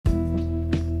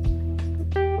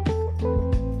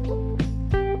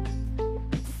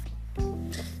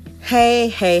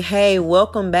Hey,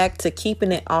 welcome back to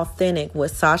Keeping It Authentic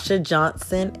with Sasha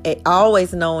Johnson,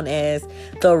 always known as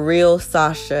the real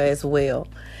Sasha as well.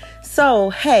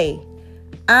 So,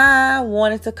 I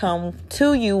wanted to come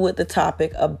to you with the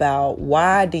topic about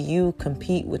why do you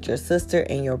compete with your sister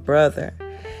and your brother?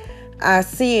 I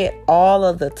see it all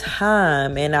of the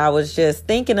time, and I was just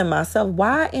thinking to myself,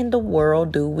 why in the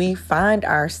world do we find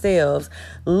ourselves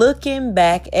looking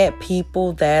back at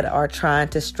people that are trying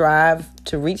to strive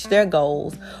to reach their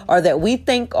goals or that we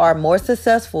think are more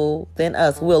successful than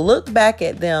us? We'll look back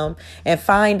at them and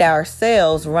find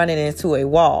ourselves running into a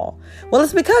wall. Well,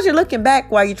 it's because you're looking back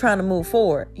while you're trying to move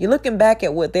forward. You're looking back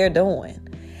at what they're doing.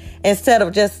 Instead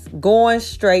of just going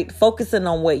straight, focusing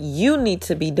on what you need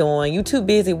to be doing, you too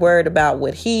busy worried about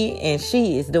what he and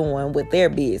she is doing with their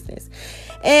business.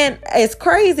 And it's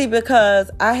crazy because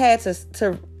I had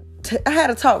to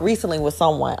talk recently with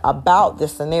someone about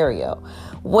this scenario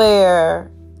where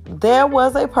there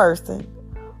was a person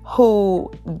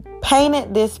who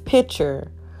painted this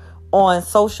picture on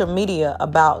social media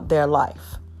about their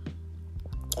life.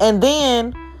 And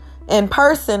then in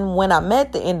person, when I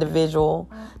met the individual,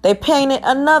 they painted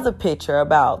another picture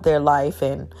about their life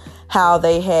and how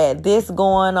they had this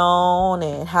going on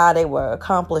and how they were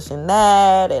accomplishing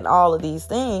that and all of these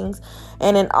things.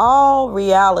 And in all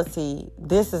reality,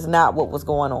 this is not what was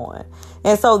going on.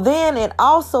 And so then it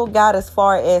also got as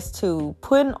far as to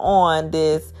putting on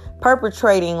this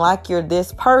perpetrating like you're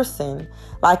this person,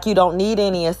 like you don't need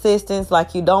any assistance,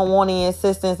 like you don't want any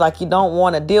assistance, like you don't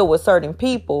want to deal with certain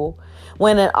people,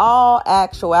 when in all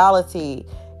actuality,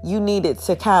 you needed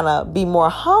to kind of be more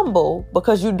humble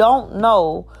because you don't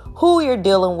know who you're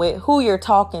dealing with, who you're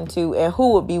talking to, and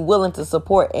who would be willing to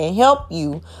support and help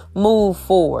you move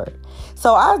forward.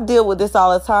 So I deal with this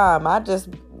all the time. I just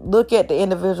look at the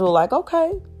individual like,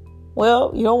 okay,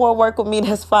 well, you don't want to work with me,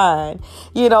 that's fine.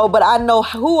 But I know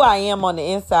who I am on the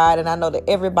inside, and I know that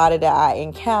everybody that I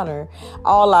encounter,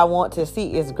 all I want to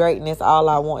see is greatness. All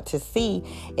I want to see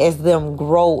is them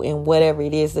grow in whatever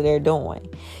it is that they're doing.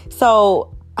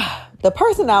 So the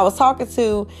person I was talking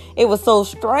to, it was so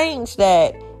strange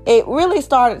that it really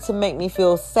started to make me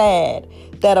feel sad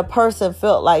that a person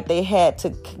felt like they had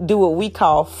to do what we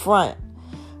call front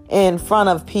in front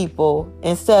of people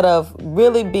instead of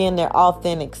really being their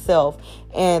authentic self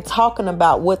and talking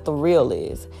about what the real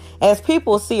is. As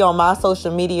people see on my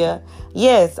social media,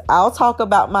 yes, I'll talk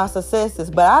about my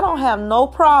successes, but I don't have no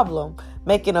problem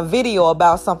making a video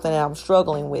about something that I'm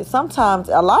struggling with.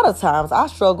 A lot of times, I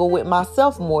struggle with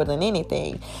myself more than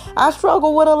anything. I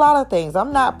struggle with a lot of things.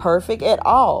 I'm not perfect at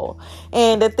all.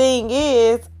 And the thing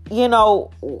is,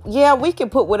 we can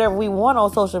put whatever we want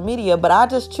on social media, but I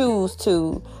just choose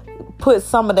to put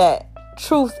some of that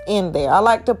truth in there. I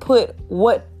like to put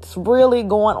what's really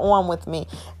going on with me.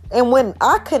 And when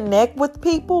I connect with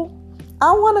people,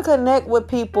 I want to connect with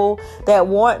people that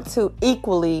want to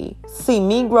equally see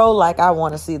me grow like I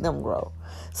want to see them grow.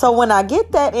 So when I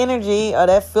get that energy or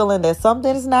that feeling that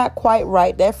something is not quite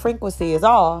right, that frequency is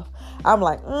off, I'm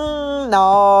like,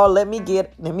 no, let me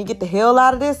get the hell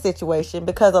out of this situation.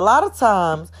 Because a lot of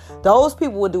times those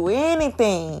people will do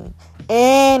anything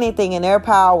in their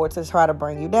power to try to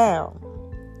bring you down.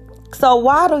 So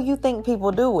why do you think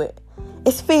people do it?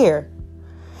 It's fear.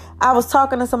 I was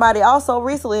talking to somebody also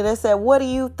recently that said, what do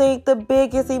you think the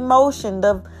biggest emotion,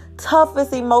 the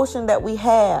toughest emotion that we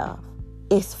have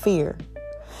is fear?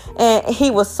 And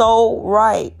he was so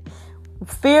right.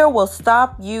 Fear will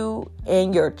stop you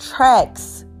in your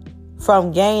tracks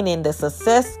from gaining the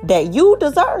success that you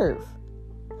deserve.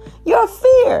 Your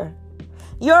fear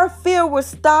will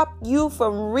stop you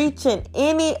from reaching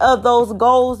any of those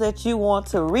goals that you want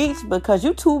to reach because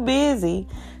you're too busy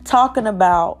talking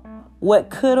about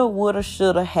what coulda, woulda,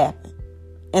 shoulda happened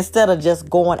instead of just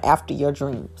going after your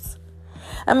dreams.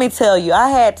 Let me tell you, I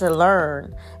had to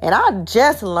learn, and I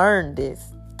just learned this,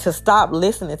 to stop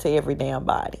listening to every damn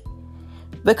body.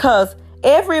 Because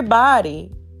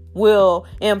everybody will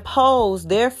impose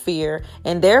their fear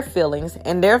and their feelings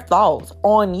and their thoughts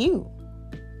on you.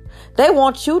 They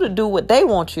want you to do what they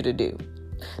want you to do.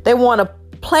 They want to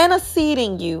plant a seed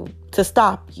in you to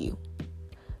stop you.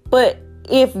 But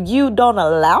if you don't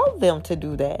allow them to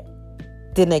do that,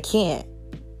 then they can't.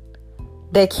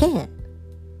 They can't.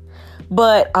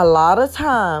 But a lot of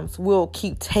times we'll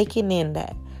keep taking it in,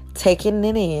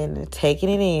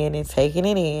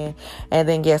 and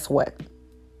then guess what?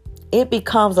 It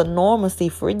becomes a normalcy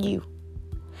for you.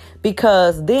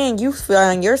 Because then you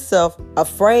find yourself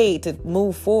afraid to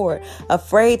move forward,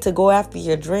 afraid to go after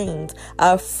your dreams,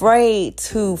 afraid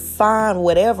to find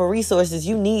whatever resources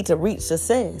you need to reach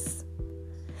success.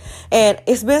 And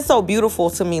it's been so beautiful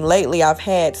to me lately. I've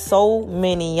had so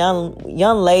many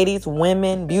young ladies,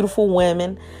 women, beautiful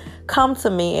women come to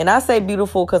me. And I say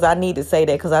beautiful because I need to say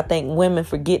that because I think women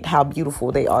forget how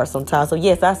beautiful they are sometimes. So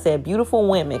yes, I said beautiful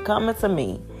women coming to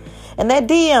me. And they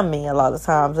DM me a lot of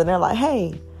times. And they're like,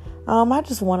 hey, I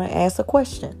just want to ask a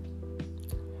question.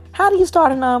 How do you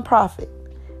start a nonprofit?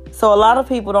 So a lot of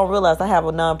people don't realize I have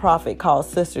a nonprofit called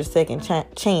Sisters Second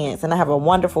Chance, and I have a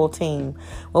wonderful team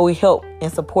where we help and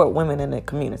support women in the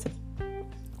community.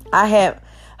 I had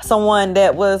someone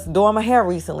that was doing my hair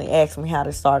recently ask me how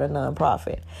to start a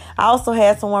nonprofit. I also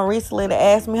had someone recently that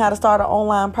asked me how to start an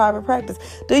online private practice.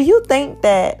 Do you think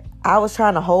that I was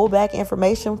trying to hold back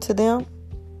information to them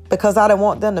because I didn't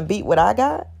want them to beat what I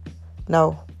got?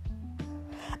 No.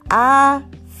 I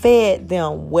fed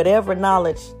them whatever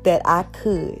knowledge that I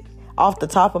could off the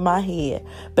top of my head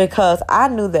because I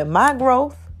knew that my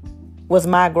growth was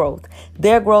my growth.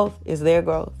 Their growth is their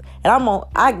growth.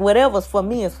 And whatever's for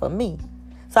me is for me.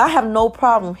 So I have no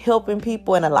problem helping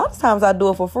people. And a lot of times I do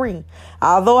it for free.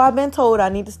 Although I've been told I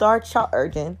need to start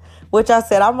charging, which I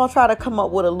said I'm going to try to come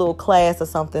up with a little class or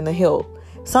something to help.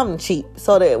 Something cheap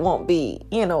so that it won't be,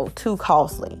 too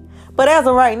costly. But as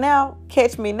of right now,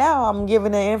 catch me now. I'm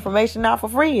giving the information out for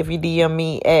free. If you DM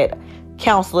me at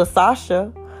Counselor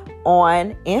Sasha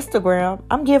on Instagram,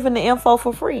 I'm giving the info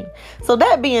for free. So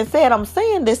that being said, I'm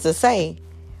saying this to say,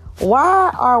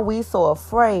 why are we so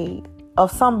afraid of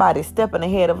somebody stepping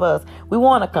ahead of us? We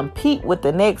want to compete with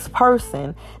the next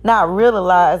person, not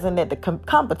realizing that the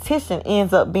competition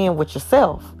ends up being with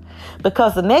yourself.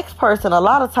 Because the next person, a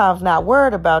lot of times, not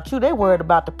worried about you. They worried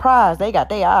about the prize they got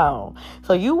their eye on.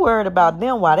 So you worried about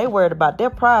them while they worried about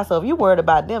their prize. So if you worried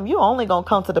about them, you only going to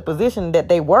come to the position that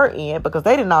they were in because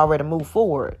they didn't already move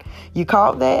forward. You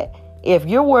caught that? If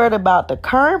you're worried about the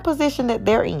current position that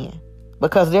they're in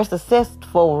because they're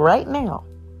successful right now,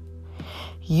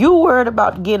 you worried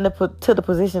about getting to the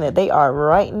position that they are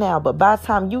right now. But by the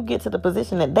time you get to the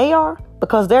position that they are,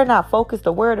 because they're not focused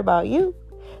or worried about you,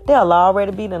 they'll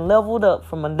already be leveled up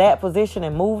from that position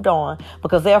and moved on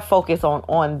because they're focused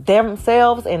on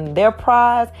themselves and their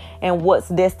prize and what's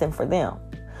destined for them.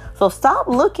 So stop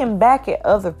looking back at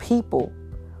other people,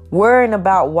 worrying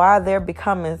about why they're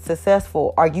becoming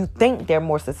successful or you think they're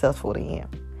more successful than you.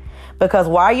 Because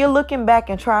while you're looking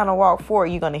back and trying to walk forward,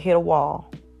 you're going to hit a wall.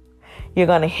 You're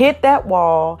going to hit that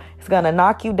wall. It's going to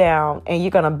knock you down and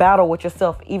you're going to battle with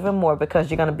yourself even more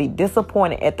because you're going to be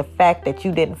disappointed at the fact that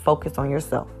you didn't focus on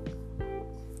yourself.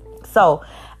 So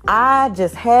I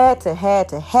just had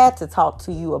to talk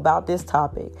to you about this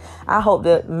topic. I hope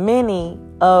that many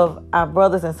of our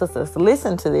brothers and sisters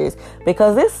listen to this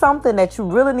because it's something that you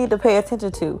really need to pay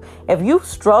attention to. If you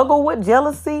struggle with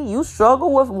jealousy, you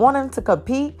struggle with wanting to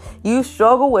compete, you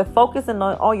struggle with focusing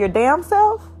on your damn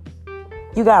self,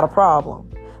 you got a problem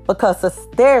because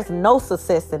there's no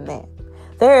success in that.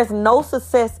 There is no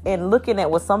success in looking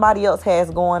at what somebody else has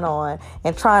going on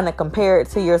and trying to compare it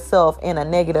to yourself in a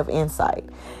negative insight.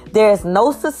 There's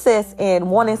no success in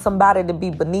wanting somebody to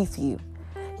be beneath you.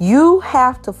 You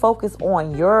have to focus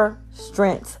on your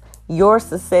strengths, your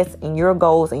success, and your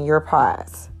goals and your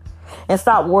prize. And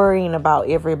stop worrying about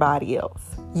everybody else.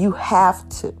 You have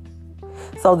to.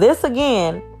 So this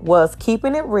again was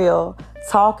keeping it real,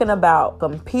 talking about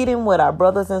competing with our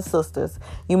brothers and sisters.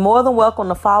 You're more than welcome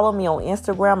to follow me on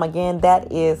Instagram. Again,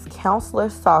 that is Counselor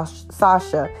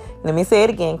Sasha. Let me say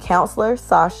it again, Counselor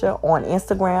Sasha on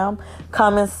Instagram.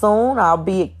 Coming soon, I'll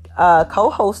be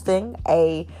co-hosting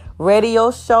a radio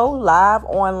show live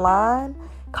online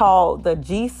called The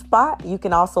G Spot. You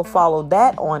can also follow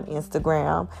that on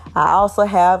Instagram. I also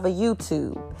have a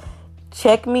YouTube.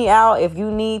 Check me out if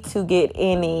you need to get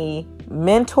any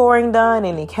mentoring done,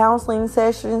 any counseling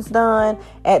sessions done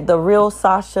at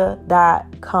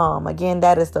therealsasha.com. Again,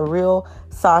 that is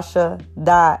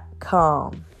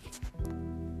therealsasha.com.